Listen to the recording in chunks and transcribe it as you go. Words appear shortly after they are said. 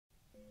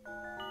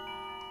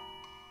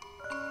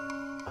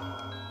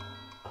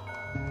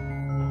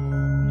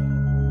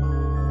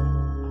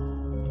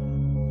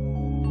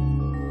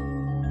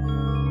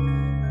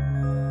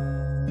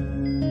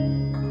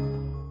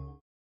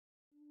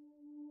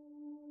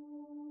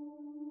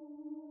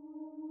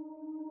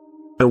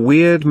a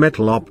weird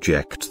metal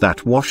object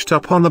that washed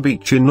up on the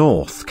beach in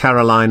North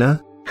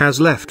Carolina,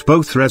 has left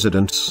both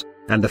residents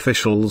and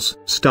officials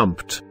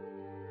stumped.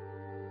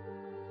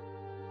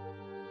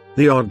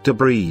 The odd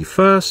debris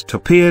first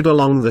appeared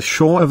along the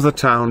shore of the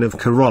town of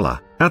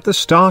Corolla at the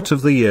start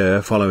of the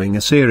year following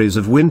a series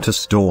of winter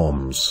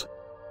storms.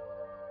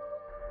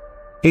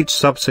 It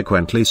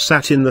subsequently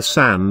sat in the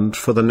sand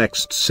for the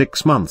next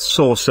 6 months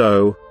or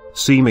so,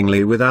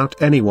 seemingly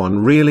without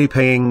anyone really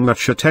paying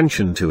much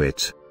attention to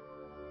it.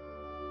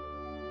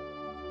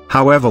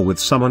 However, with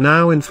summer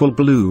now in full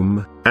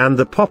bloom, and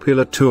the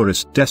popular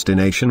tourist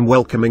destination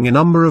welcoming a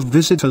number of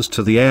visitors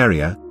to the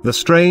area, the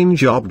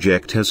strange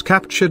object has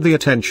captured the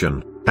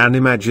attention and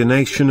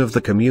imagination of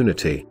the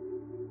community.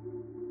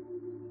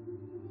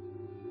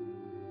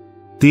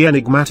 The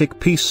enigmatic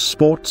piece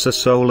sports a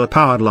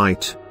solar-powered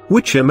light,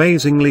 which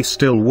amazingly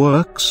still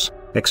works,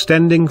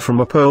 extending from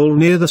a pole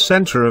near the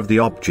center of the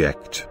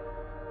object.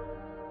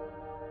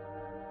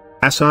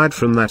 Aside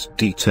from that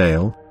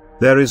detail,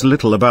 there is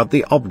little about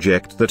the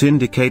object that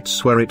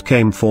indicates where it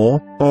came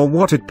from, or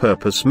what its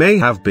purpose may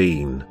have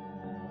been.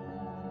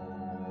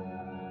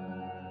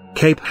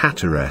 Cape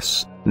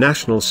Hatteras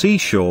National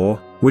Seashore,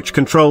 which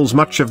controls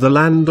much of the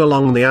land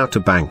along the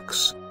Outer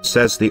Banks,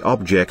 says the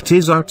object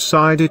is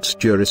outside its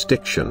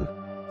jurisdiction.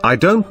 "I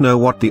don't know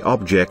what the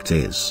object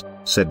is,"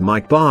 said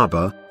Mike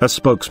Barber, a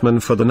spokesman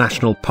for the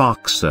National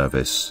Park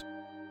Service.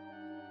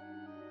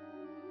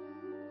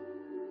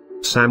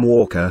 Sam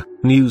Walker,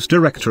 news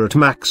director at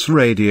Max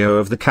Radio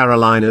of the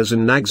Carolinas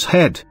and Nags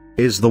Head,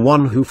 is the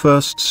one who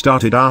first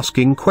started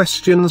asking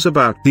questions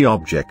about the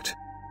object.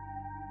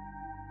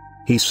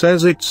 He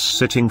says it's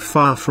sitting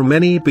far from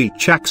any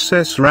beach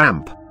access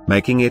ramp,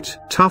 making it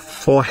tough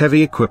for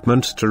heavy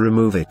equipment to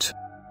remove it.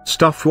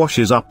 Stuff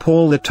washes up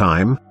all the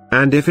time,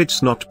 and if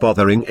it's not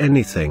bothering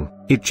anything,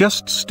 it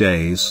just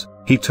stays,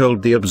 he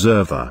told the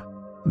Observer.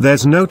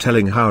 There's no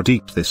telling how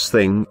deep this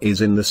thing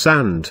is in the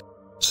sand.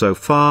 So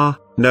far,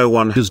 no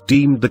one has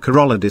deemed the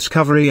Corolla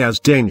discovery as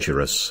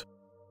dangerous.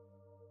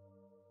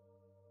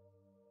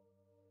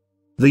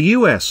 The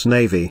U.S.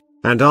 Navy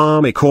and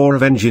Army Corps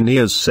of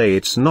Engineers say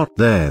it's not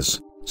theirs,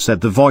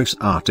 said the Voice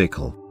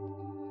article.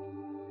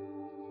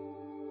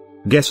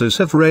 Guesses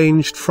have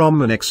ranged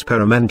from an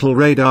experimental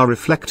radar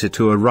reflector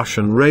to a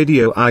Russian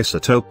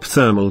radioisotope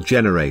thermal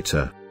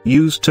generator,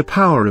 used to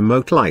power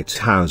remote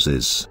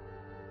lighthouses.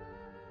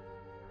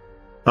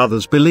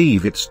 Others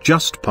believe it's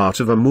just part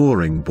of a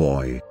mooring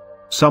buoy.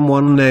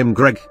 Someone named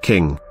Greg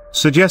King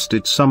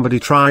suggested somebody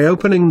try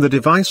opening the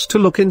device to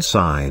look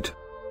inside.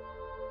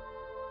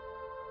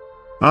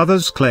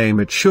 Others claim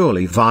it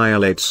surely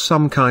violates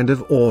some kind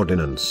of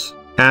ordinance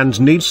and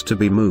needs to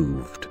be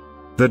moved.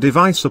 The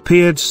device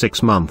appeared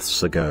 6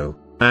 months ago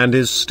and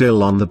is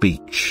still on the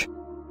beach.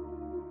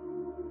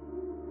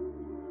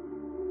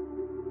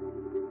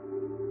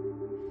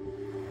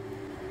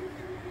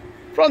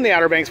 From the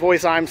Outer Banks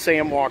Voice, I'm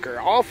Sam Walker,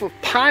 off of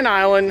Pine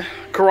Island,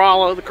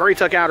 Corolla, the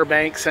Currituck Outer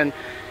Banks, and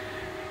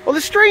well,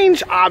 this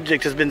strange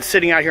object has been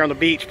sitting out here on the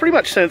beach pretty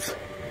much since,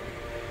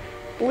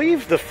 I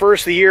believe, the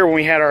first of the year when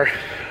we had our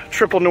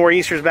triple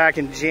nor'easters back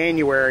in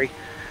January,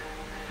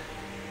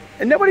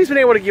 and nobody's been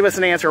able to give us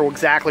an answer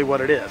exactly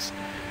what it is.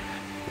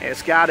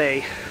 It's got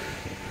a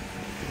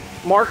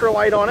marker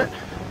light on it.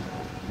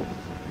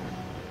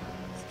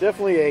 It's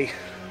definitely a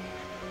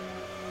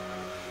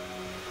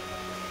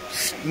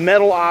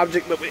metal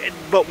object,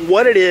 but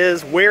what it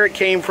is, where it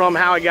came from,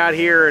 how it got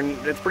here, and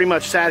it's pretty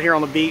much sat here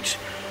on the beach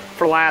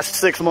for the last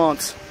 6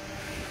 months.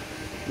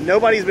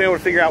 Nobody's been able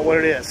to figure out what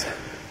it is.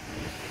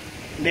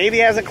 Navy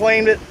hasn't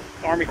claimed it.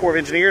 Army Corps of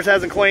Engineers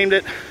hasn't claimed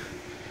it.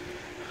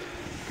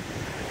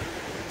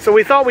 So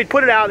we thought we'd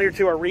put it out here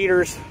to our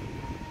readers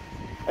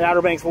at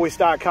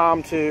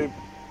OuterBanksVoice.com to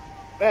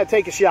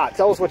take a shot.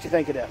 Tell us what you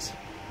think it is.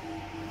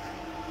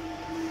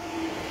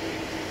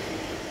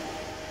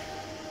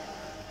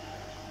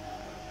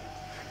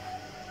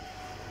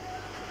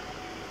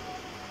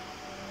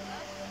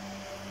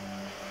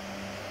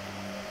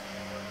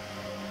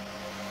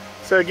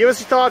 So give us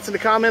your thoughts in the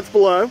comments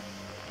below,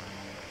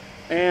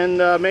 and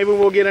maybe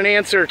we'll get an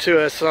answer to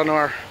us on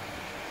our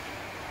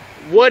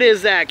What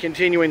Is That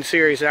continuing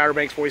series at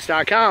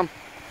OuterBanksVoice.com.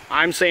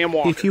 I'm Sam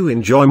Walker. If you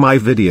enjoy my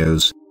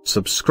videos,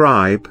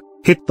 subscribe,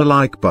 hit the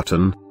like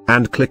button,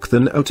 and click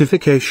the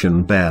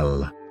notification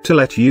bell to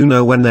let you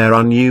know when there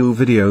are new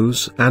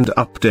videos and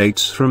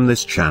updates from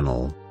this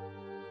channel.